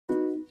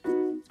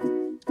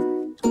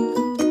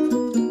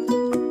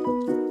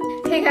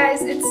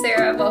guys, it's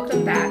Sarah.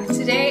 Welcome back.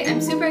 Today I'm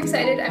super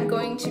excited. I'm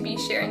going to be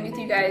sharing with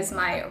you guys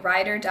my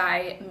ride or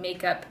die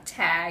makeup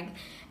tag.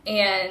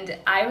 And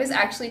I was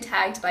actually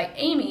tagged by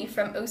Amy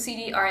from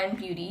OCD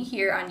Beauty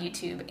here on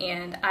YouTube,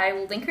 and I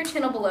will link her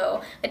channel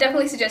below. I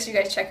definitely suggest you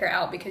guys check her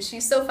out because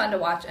she's so fun to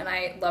watch and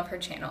I love her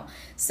channel.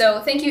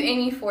 So thank you,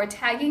 Amy, for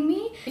tagging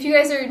me. If you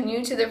guys are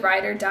new to the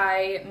ride or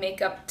die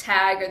makeup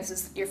tag, or this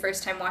is your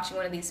first time watching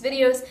one of these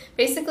videos,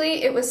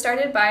 basically it was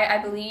started by, I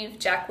believe,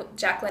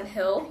 Jaclyn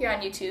Hill here on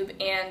YouTube,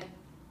 and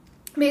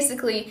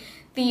basically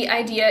the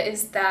idea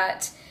is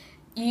that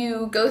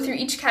you go through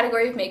each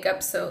category of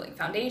makeup, so like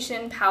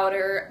foundation,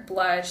 powder,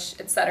 blush,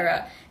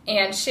 etc.,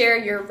 and share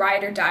your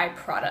ride or die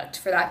product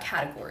for that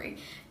category.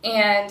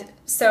 And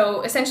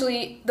so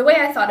essentially the way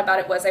I thought about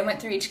it was I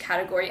went through each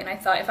category and I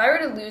thought, if I were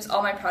to lose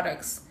all my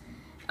products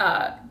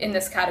in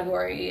this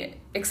category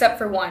except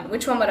for one,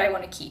 which one would I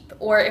want to keep?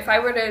 Or if I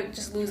were to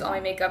just lose all my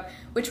makeup,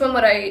 which one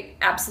would I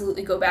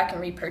absolutely go back and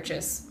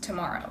repurchase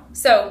tomorrow?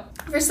 So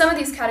for some of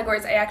these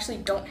categories, I actually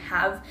don't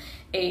have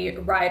a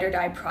ride or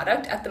die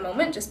product at the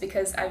moment, just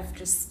because I've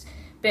just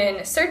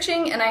been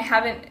searching and I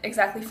haven't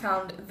exactly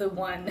found the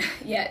one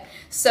yet.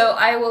 So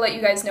I will let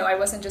you guys know I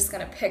wasn't just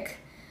gonna pick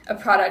a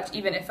product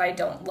even if I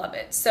don't love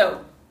it.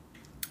 So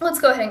let's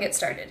go ahead and get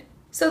started.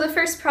 So the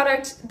first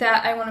product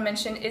that I want to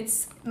mention,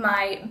 it's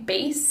my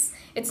base.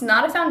 It's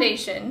not a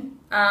foundation,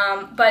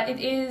 but it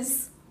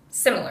is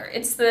similar.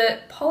 It's the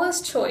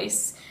Paula's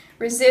Choice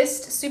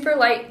Resist Super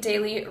Light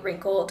Daily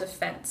Wrinkle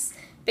Defense.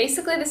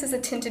 Basically, this is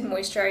a tinted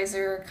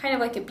moisturizer, kind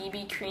of like a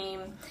BB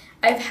cream.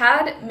 I've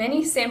had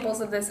many samples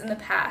of this in the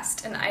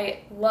past, and I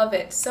love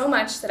it so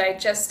much that I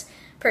just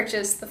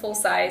purchased the full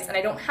size, and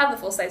I don't have the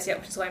full size yet,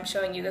 which is why I'm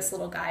showing you this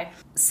little guy.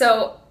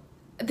 So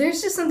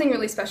there's just something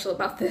really special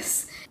about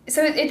this.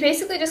 So it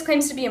basically just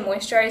claims to be a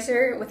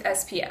moisturizer with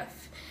SPF.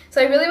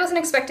 So I really wasn't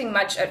expecting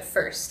much at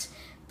first,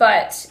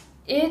 but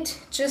it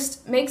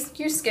just makes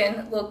your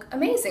skin look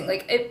amazing.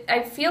 Like,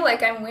 I feel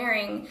like I'm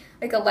wearing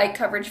like a light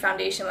coverage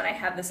foundation when I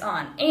have this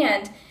on,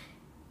 and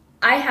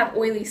I have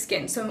oily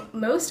skin, so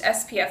most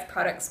SPF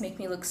products make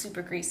me look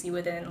super greasy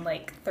within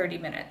like 30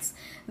 minutes.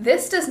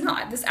 This does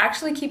not. This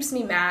actually keeps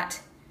me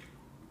matte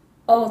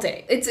all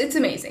day. It's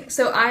amazing.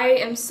 So I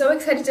am so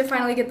excited to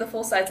finally get the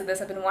full size of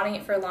this. I've been wanting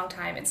it for a long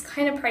time. It's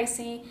kind of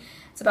pricey.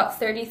 It's about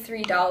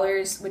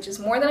 $33, which is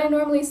more than I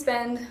normally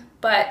spend,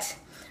 but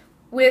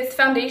with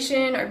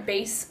foundation or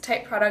base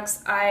type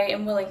products, I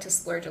am willing to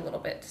splurge a little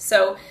bit.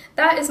 So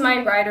that is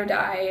my ride or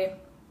die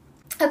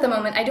at the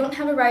moment. I don't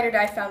have a ride or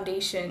die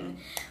foundation,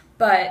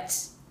 but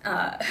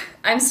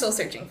I'm still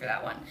searching for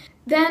that one.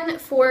 Then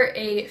for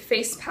a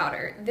face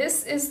powder,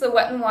 this is the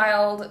Wet n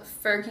Wild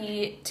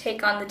Fergie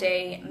Take on the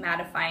Day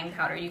Mattifying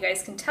Powder. You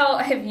guys can tell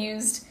I have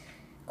used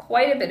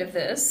quite a bit of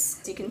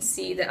this. You can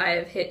see that I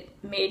have hit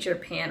major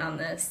pan on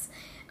this.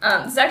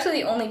 This is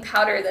actually the only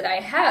powder that I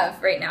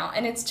have right now,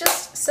 and it's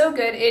just so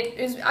good. It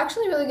is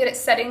actually really good at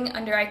setting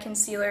under eye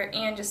concealer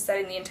and just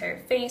setting the entire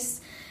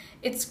face.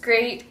 It's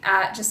great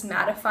at just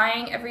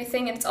mattifying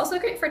everything, and it's also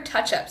great for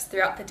touch-ups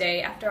throughout the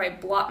day after I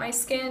blot my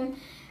skin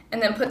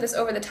and then put this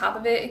over the top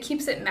of it. It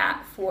keeps it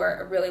matte for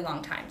a really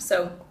long time.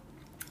 So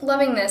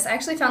loving this. I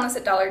actually found this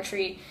at Dollar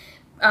Tree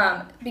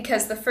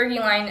because the Fergie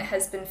line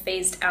has been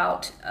phased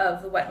out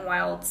of the Wet n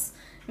Wild's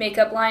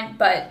makeup line,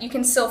 but you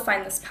can still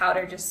find this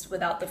powder just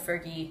without the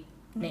Fergie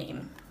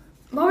name.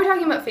 While we're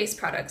talking about face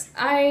products,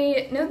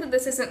 I know that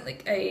this isn't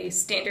like a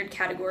standard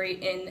category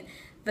in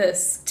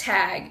this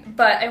tag,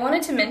 but I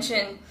wanted to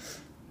mention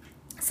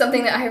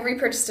something that I have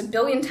repurchased a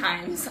billion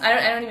times. I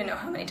don't even know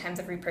how many times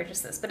I've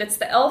repurchased this, but it's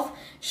the e.l.f.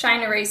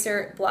 Shine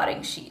Eraser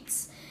Blotting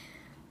Sheets.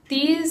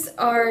 These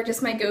are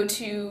just my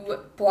go-to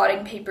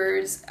blotting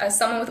papers. As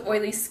someone with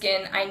oily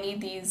skin, I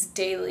need these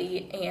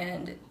daily,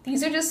 and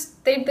these are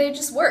just, they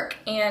just work.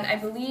 And I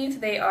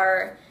believe they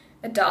are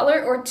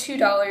 $1 or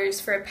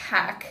 $2 for a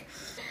pack.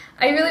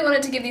 I really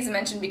wanted to give these a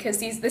mention because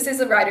this is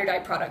a ride or die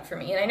product for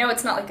me, and I know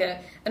it's not like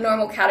a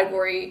normal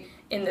category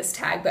in this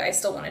tag, but I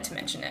still wanted to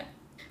mention it.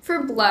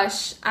 For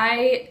blush,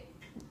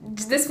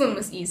 this one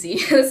was easy.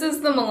 This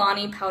is the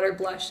Milani Powder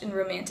Blush in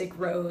Romantic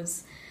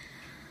Rose.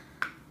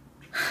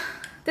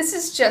 This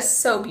is just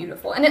so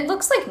beautiful, and it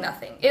looks like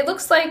nothing. It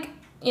looks like,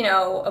 you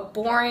know, a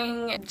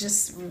boring,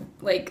 just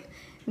like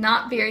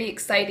not very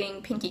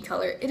exciting pinky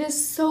color. It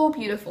is so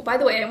beautiful. By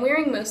the way, I'm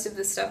wearing most of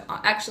this stuff,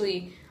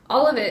 actually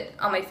all of it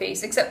on my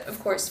face, except of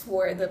course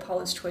for the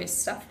Paula's Choice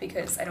stuff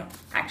because I don't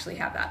actually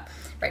have that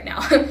right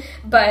now.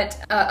 But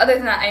other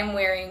than that, I'm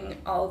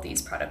wearing all of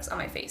these products on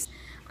my face.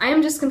 I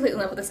am just completely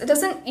in love with this. It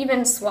doesn't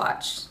even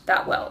swatch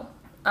that well.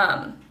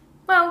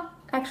 Well,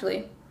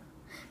 actually,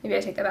 maybe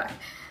I take that back.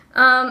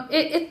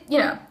 You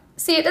know,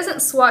 see, it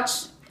doesn't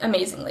swatch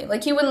amazingly.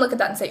 Like, you wouldn't look at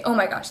that and say, oh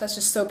my gosh, that's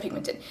just so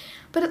pigmented.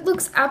 But it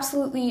looks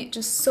absolutely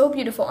just so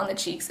beautiful on the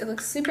cheeks. It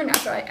looks super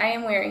natural. I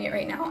am wearing it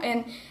right now,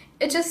 and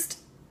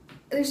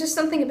there's just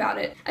something about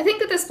it. I think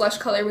that this blush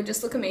color would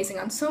just look amazing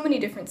on so many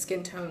different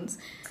skin tones,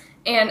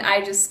 and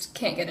I just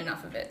can't get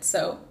enough of it.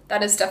 So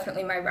that is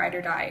definitely my ride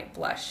or die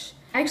blush.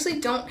 I actually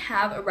don't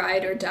have a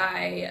ride or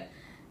die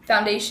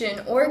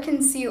foundation or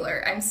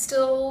concealer. I'm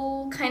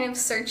still kind of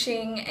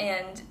searching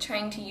and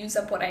trying to use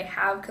up what I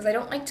have because I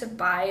don't like to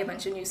buy a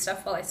bunch of new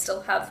stuff while I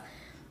still have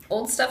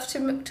old stuff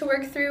to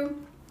work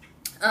through.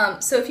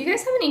 So if you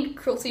guys have any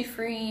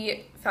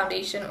cruelty-free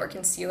foundation or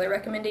concealer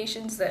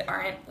recommendations that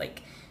aren't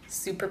like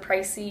super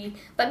pricey,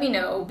 let me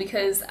know,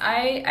 because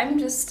I'm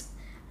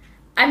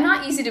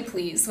not easy to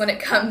please when it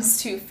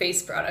comes to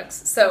face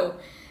products. So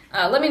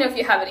let me know if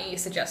you have any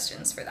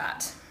suggestions for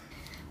that.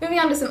 Moving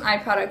on to some eye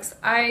products,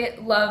 I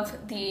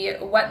love the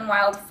Wet n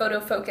Wild Photo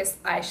Focus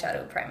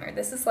Eyeshadow Primer.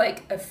 This is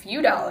like a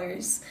few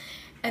dollars,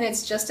 and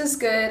it's just as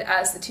good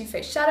as the Too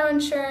Faced Shadow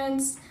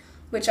Insurance,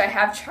 which I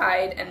have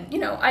tried, and you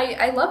know,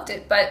 I loved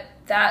it, but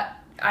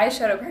that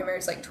eyeshadow primer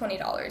is like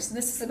 $20.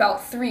 This is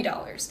about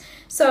 $3.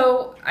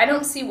 So I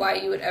don't see why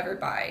you would ever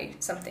buy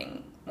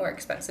something more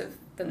expensive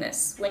than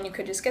this when you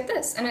could just get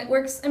this, and it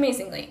works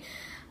amazingly.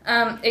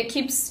 It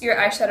keeps your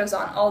eyeshadows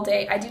on all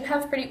day. I do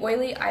have pretty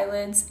oily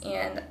eyelids,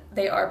 and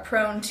they are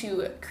prone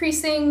to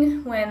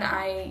creasing when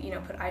I,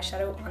 put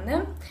eyeshadow on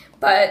them,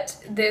 but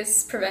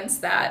this prevents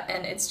that,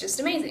 and it's just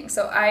amazing.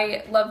 So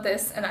I love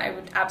this, and I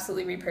would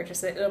absolutely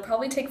repurchase it. It'll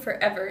probably take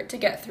forever to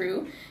get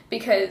through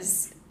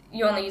because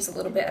you only use a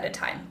little bit at a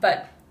time,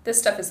 but this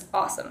stuff is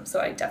awesome, so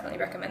I definitely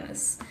recommend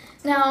this.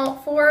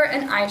 Now, for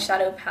an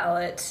eyeshadow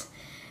palette,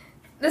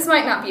 this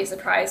might not be a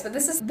surprise, but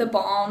this is the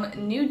Balm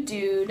Nude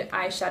Dude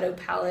eyeshadow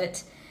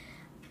palette.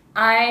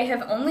 I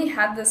have only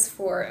had this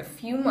for a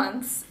few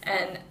months,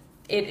 and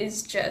it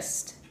is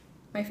just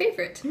my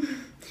favorite.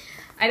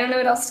 I don't know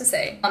what else to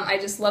say. I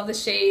just love the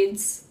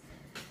shades,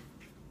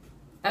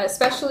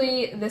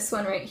 especially this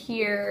one right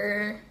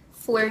here,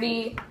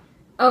 Flirty.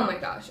 Oh my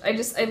gosh,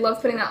 I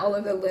love putting that all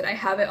over the lid. I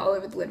have it all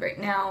over the lid right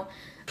now.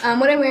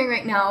 What I'm wearing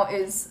right now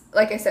is,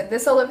 like I said,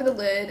 this all over the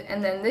lid,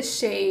 and then this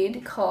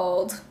shade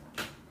called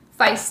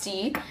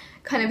Feisty,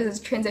 kind of is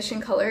a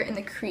transition color in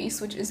the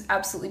crease, which is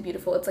absolutely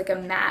beautiful. It's like a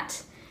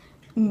matte,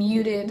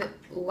 muted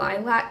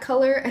lilac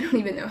color. I don't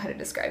even know how to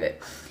describe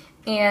it.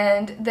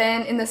 And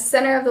then in the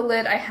center of the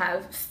lid, I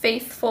have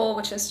Faithful,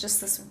 which is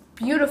just this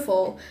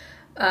beautiful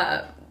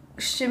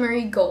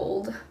shimmery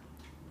gold.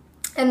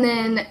 And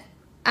then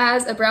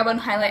as a brow bone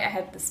highlight, I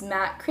have this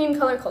matte cream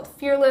color called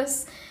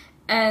Fearless.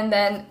 And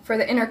then for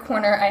the inner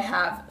corner, I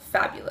have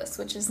Fabulous,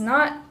 which is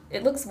not,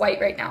 it looks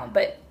white right now,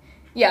 but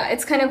yeah,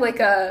 it's kind of like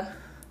a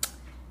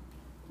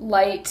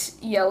light,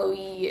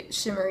 yellowy,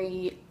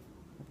 shimmery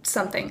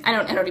something. I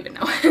don't even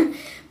know.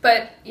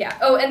 But yeah.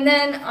 Oh, and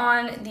then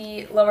on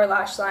the lower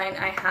lash line,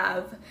 I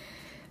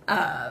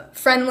have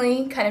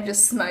Friendly kind of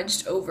just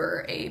smudged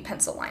over a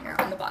pencil liner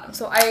on the bottom.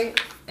 So I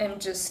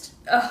just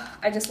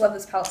love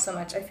this palette so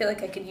much. I feel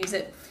like I could use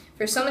it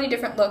for so many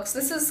different looks.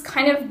 This is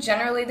kind of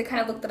generally the kind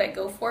of look that I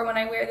go for when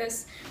I wear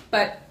this,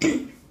 but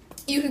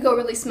you could go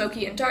really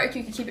smoky and dark.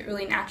 You could keep it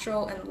really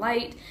natural and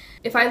light.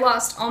 If I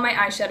lost all my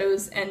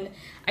eyeshadows and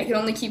I could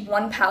only keep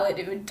one palette,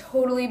 it would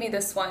totally be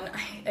this one.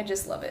 I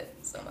just love it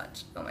so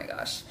much. Oh my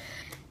gosh.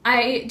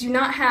 I do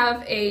not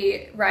have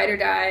a ride or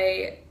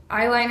die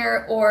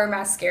eyeliner or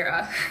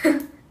mascara.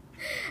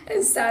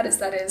 As sad as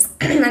that is.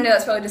 I know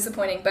that's probably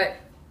disappointing, but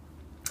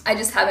I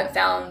just haven't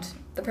found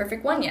the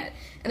perfect one yet.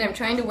 And I'm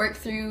trying to work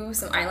through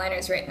some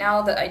eyeliners right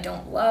now that I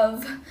don't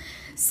love.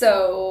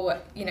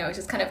 So, it's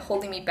just kind of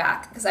holding me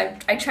back because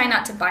I try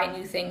not to buy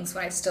new things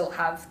when I still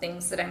have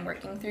things that I'm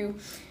working through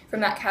from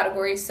that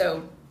category.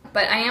 So,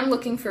 but I am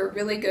looking for a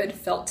really good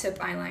felt tip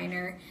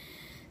eyeliner.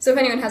 So if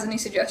anyone has any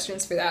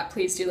suggestions for that,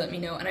 please do let me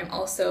know. And I'm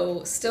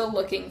also still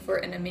looking for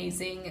an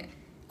amazing,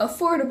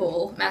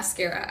 affordable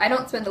mascara. I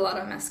don't spend a lot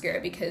on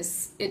mascara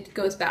because it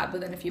goes bad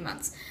within a few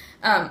months.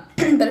 But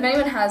if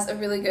anyone has a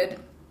really good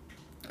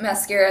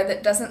mascara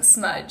that doesn't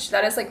smudge,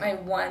 that is like my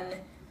one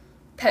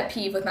pet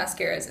peeve with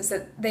mascaras, is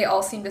that they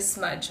all seem to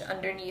smudge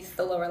underneath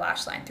the lower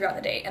lash line throughout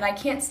the day, and I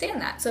can't stand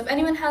that. So if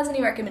anyone has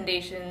any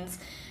recommendations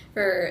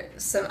for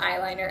some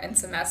eyeliner and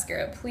some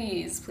mascara,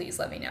 please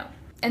let me know.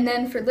 And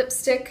then for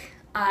lipstick,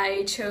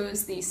 I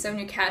chose the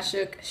Sonia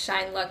Kashuk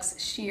Shine Luxe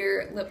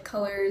Sheer Lip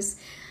Colors.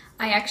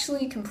 I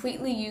actually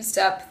completely used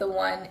up the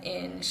one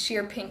in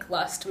Sheer Pink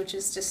Lust, which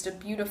is just a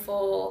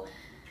beautiful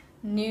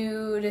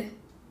nude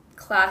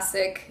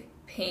classic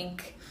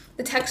pink.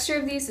 The texture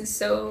of these is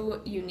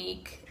so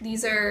unique.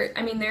 These are,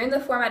 they're in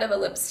the format of a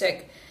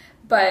lipstick,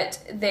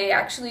 but they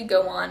actually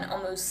go on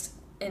almost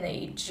in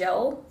a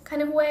gel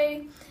kind of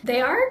way.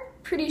 They are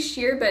pretty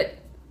sheer, but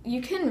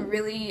you can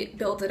really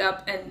build it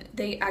up and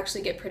they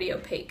actually get pretty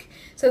opaque.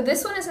 So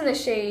this one is in the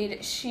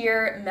shade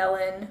Sheer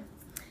Melon.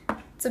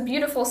 It's a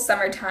beautiful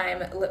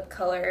summertime lip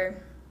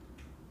color.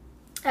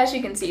 As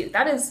you can see,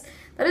 that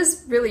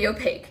is really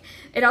opaque.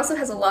 It also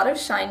has a lot of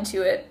shine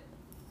to it,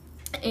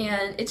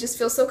 and it just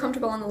feels so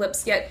comfortable on the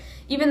lips, yet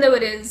even though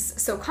it is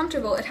so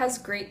comfortable, it has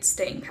great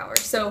staying power.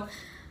 So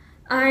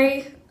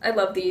I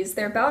love these.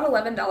 They're about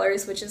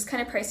 $11, which is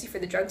kind of pricey for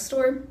the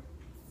drugstore.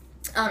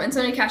 And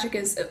Sonia Kashuk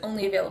is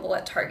only available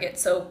at Target,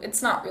 so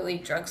it's not really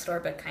drugstore,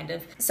 but kind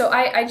of. So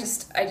I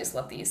just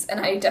love these,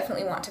 and I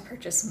definitely want to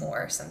purchase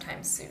more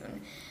sometime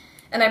soon.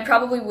 And I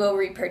probably will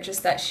repurchase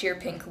that Sheer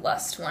Pink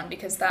Lust one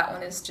because that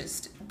one is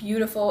just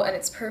beautiful and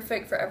it's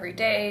perfect for every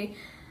day.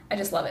 I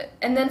just love it.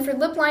 And then for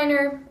lip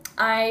liner,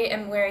 I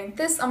am wearing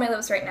this on my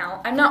lips right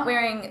now. I'm not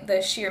wearing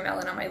the sheer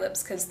melon on my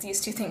lips because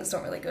these two things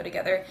don't really go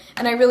together.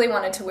 And I really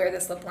wanted to wear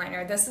this lip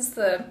liner. This is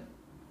the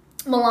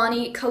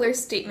Milani Color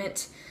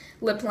Statement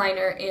lip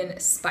liner in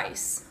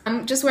Spice.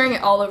 I'm just wearing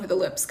it all over the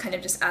lips, kind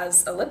of just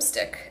as a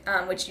lipstick,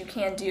 which you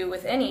can do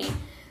with any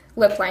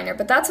lip liner,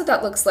 but that's what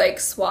that looks like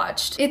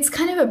swatched. It's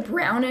kind of a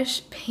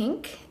brownish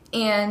pink,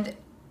 and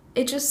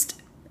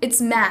it's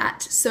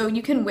matte, so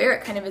you can wear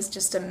it kind of as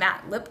just a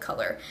matte lip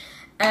color.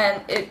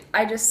 And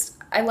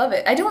I love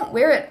it. I don't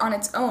wear it on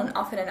its own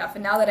often enough,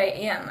 and now that I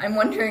am, I'm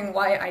wondering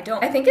why I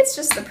don't. I think it's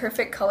just the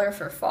perfect color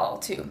for fall,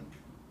 too.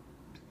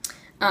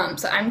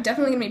 So I'm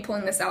definitely going to be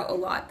pulling this out a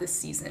lot this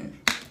season.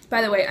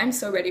 By the way, I'm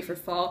so ready for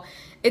fall.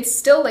 It's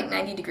still like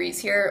 90 degrees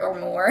here or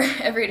more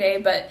every day,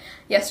 but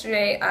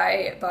yesterday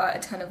I bought a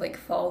ton of like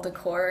fall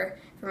decor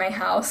for my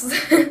house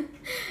and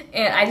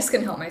I just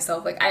couldn't help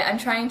myself. Like I'm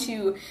trying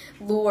to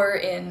lure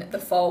in the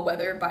fall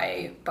weather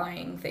by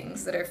buying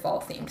things that are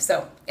fall themed.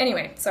 So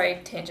anyway,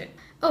 sorry, tangent.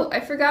 Oh, I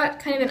forgot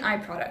kind of an eye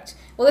product.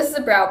 Well, this is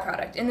a brow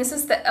product, and this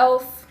is the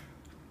e.l.f.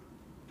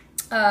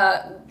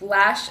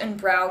 Lash and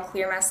Brow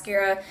Clear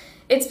Mascara.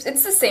 It's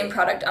the same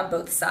product on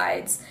both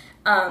sides.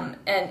 And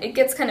it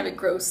gets kind of a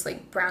gross,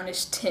 like,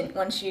 brownish tint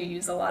once you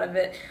use a lot of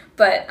it,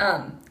 but,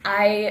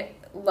 I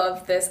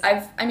love this.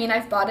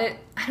 I've bought it,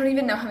 I don't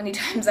even know how many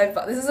times I've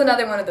bought, this is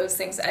another one of those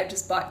things that I've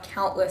just bought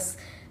countless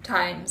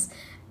times,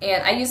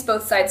 and I use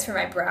both sides for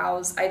my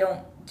brows. I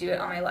don't do it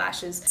on my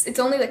lashes. It's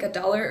only like $1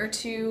 or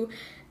 $2,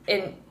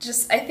 and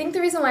I think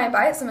the reason why I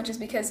buy it so much is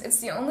because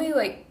it's the only,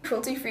 like,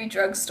 cruelty-free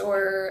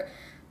drugstore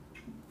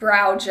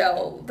brow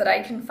gel that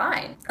I can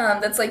find,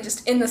 that's, like,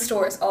 just in the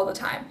stores all the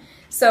time.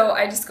 So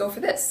I just go for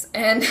this,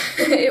 and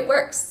it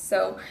works.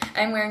 So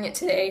I'm wearing it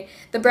today.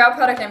 The brow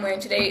product I'm wearing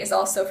today is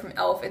also from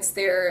e.l.f. It's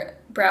their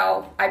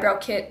eyebrow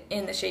kit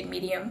in the shade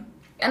medium.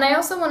 And I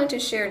also wanted to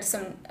share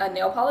a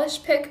nail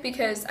polish pick,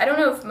 because I don't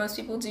know if most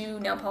people do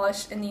nail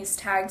polish in these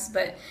tags,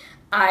 but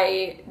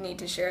I need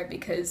to share it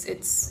because it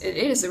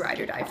is a ride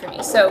or die for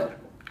me. So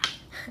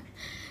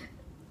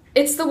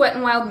it's the Wet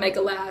n Wild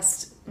Mega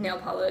Last nail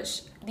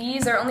polish.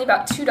 These are only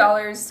about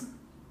 $2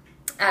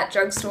 at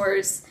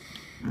drugstores.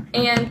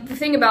 And the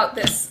thing about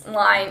this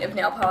line of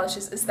nail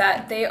polishes is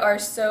that they are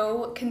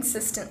so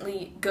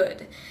consistently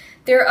good.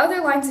 There are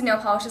other lines of nail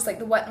polishes like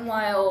the Wet n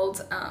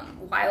Wild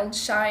Wild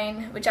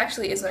Shine, which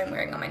actually is what I'm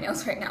wearing on my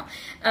nails right now.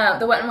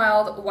 The Wet n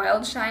Wild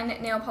Wild Shine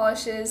nail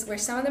polishes, where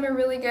some of them are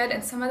really good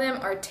and some of them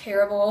are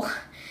terrible.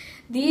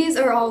 These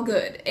are all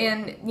good,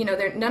 and you know,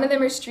 none of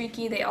them are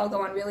streaky. They all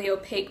go on really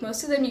opaque.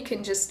 Most of them you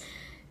can just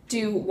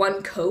do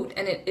one coat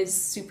and it is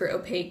super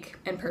opaque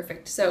and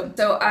perfect. So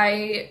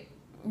I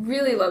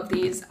really love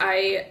these.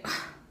 I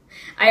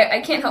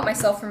can't help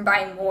myself from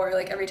buying more,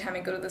 like, every time I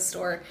go to the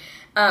store.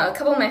 A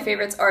couple of my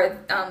favorites are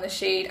the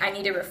shade I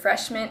Need a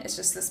Refreshment. It's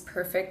just this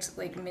perfect,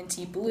 like,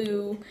 minty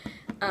blue.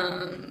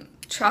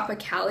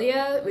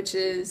 Tropicalia, which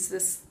is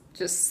this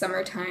just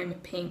summertime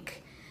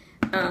pink.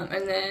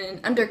 And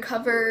then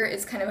Undercover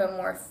is kind of a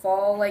more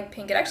fall-like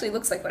pink. It actually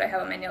looks like what I have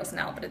on my nails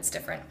now, but it's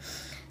different.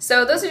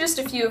 So those are just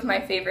a few of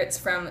my favorites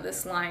from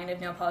this line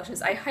of nail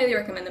polishes. I highly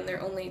recommend them. They're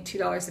only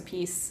 $2 a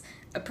piece,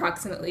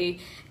 approximately,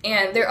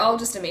 and they're all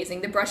just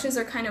amazing. The brushes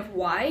are kind of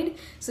wide,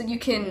 so you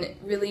can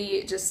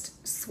really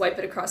just swipe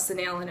it across the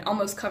nail and it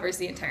almost covers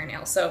the entire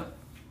nail, so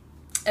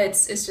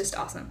it's just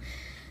awesome.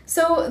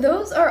 So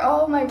those are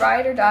all my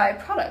ride or die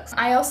products.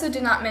 I also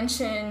did not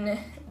mention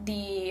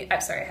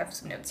I'm sorry, I have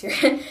some notes here.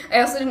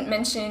 I also didn't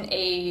mention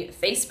a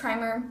face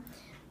primer,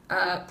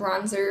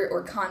 bronzer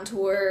or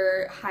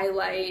contour,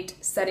 highlight,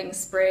 setting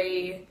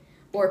spray,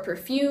 or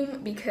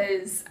perfume,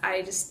 because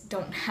I just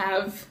don't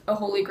have a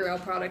holy grail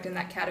product in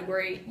that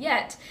category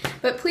yet.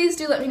 But please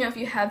do let me know if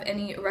you have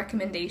any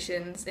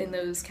recommendations in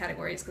those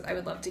categories, because I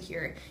would love to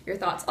hear your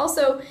thoughts.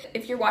 Also,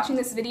 if you're watching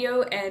this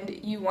video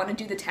and you want to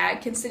do the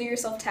tag, consider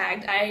yourself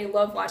tagged. I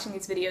love watching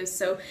these videos,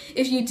 so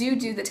if you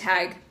do the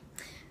tag,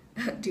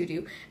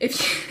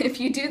 if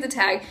you do the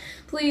tag,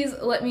 please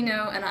let me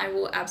know and I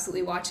will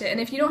absolutely watch it.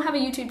 And if you don't have a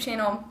YouTube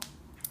channel,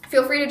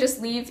 feel free to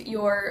just leave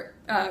your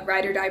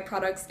ride or die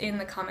products in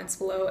the comments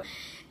below,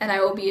 and I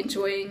will be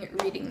enjoying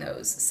reading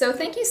those. So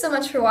thank you so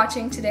much for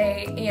watching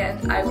today,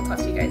 and I will talk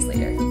to you guys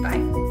later.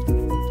 Bye.